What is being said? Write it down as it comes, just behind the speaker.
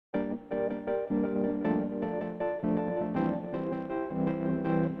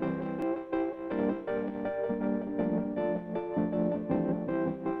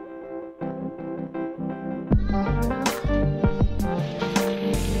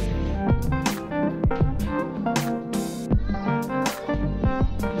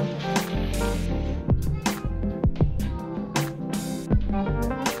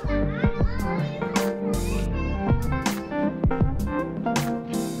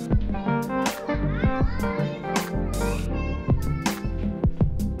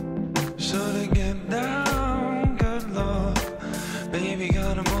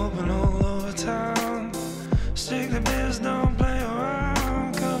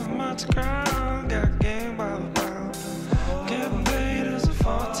to crown, got game by the pound. Getting paid is a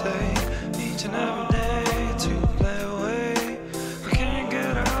forte, each and every day to play away. I can't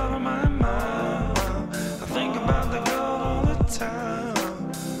get out of my mind. I think about the girl all the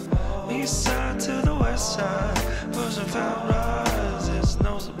time. East side to the west side, pushing fat rides, it's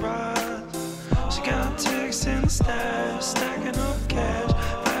no surprise. She got ticks in the stash, stacking up cash,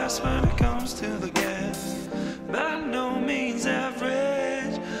 fast when it comes to the gas. By no means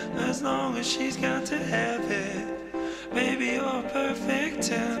average, as long as she's got to have it. Baby, you're a perfect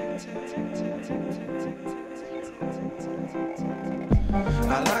 10.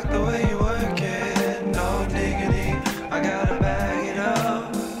 I like the way you work it, no diggity, I gotta bag it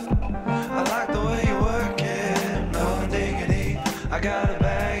up. I like the way you work it, no diggity, I gotta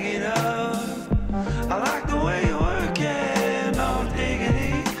bag it up. I like the way you work it, no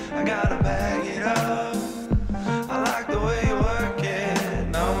diggity, I gotta bag it up. I like the way you work it,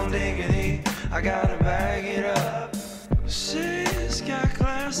 no diggity, I gotta bag it up. She's got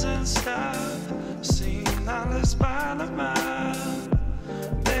class and style, seen knowledge by the mile.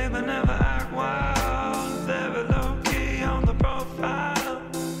 Baby, never act wild, very low-key on the profile.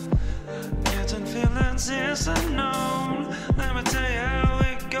 Catching feelings is unknown, let me tell you how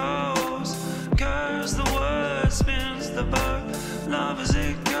it goes. Curves the word, spins the bird, love is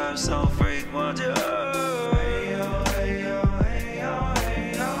it curves, so freak what you heard. Hey yo, hey yo, hey yo,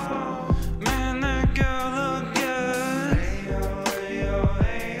 hey yo. Man, that girl look good. Hey yo, hey yo,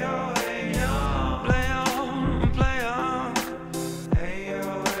 hey yo, hey yo. Play on, play on. Hey yo,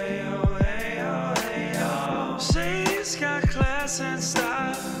 hey yo, hey yo, hey yo. She's got class and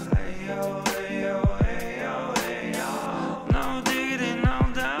style. Hey yo, hey yo, hey yo, hey yo. No diggity, no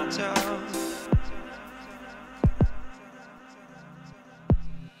doubt, y'all.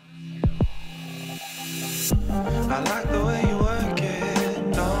 I like the way you work it,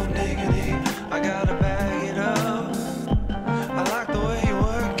 no diggity, I gotta bag it up. I like the way you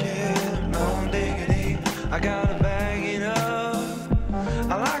work it, no diggity, I gotta bag it up.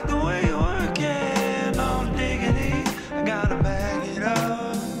 I like the way you work it, no diggity, I gotta bag it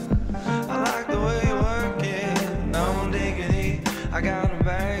up. I like the way you work it, no diggity, I gotta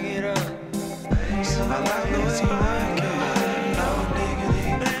bag it up. I like the way you work it, no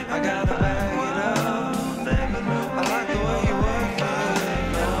diggity, I gotta bag it up. I like the way you work it,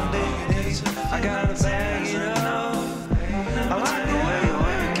 no diggity, I gotta bag it up. I like the way you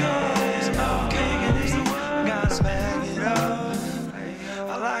work it, no diggity, I gotta bag it up.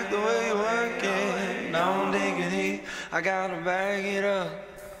 I like the way you work it, no diggity, I gotta bag it up.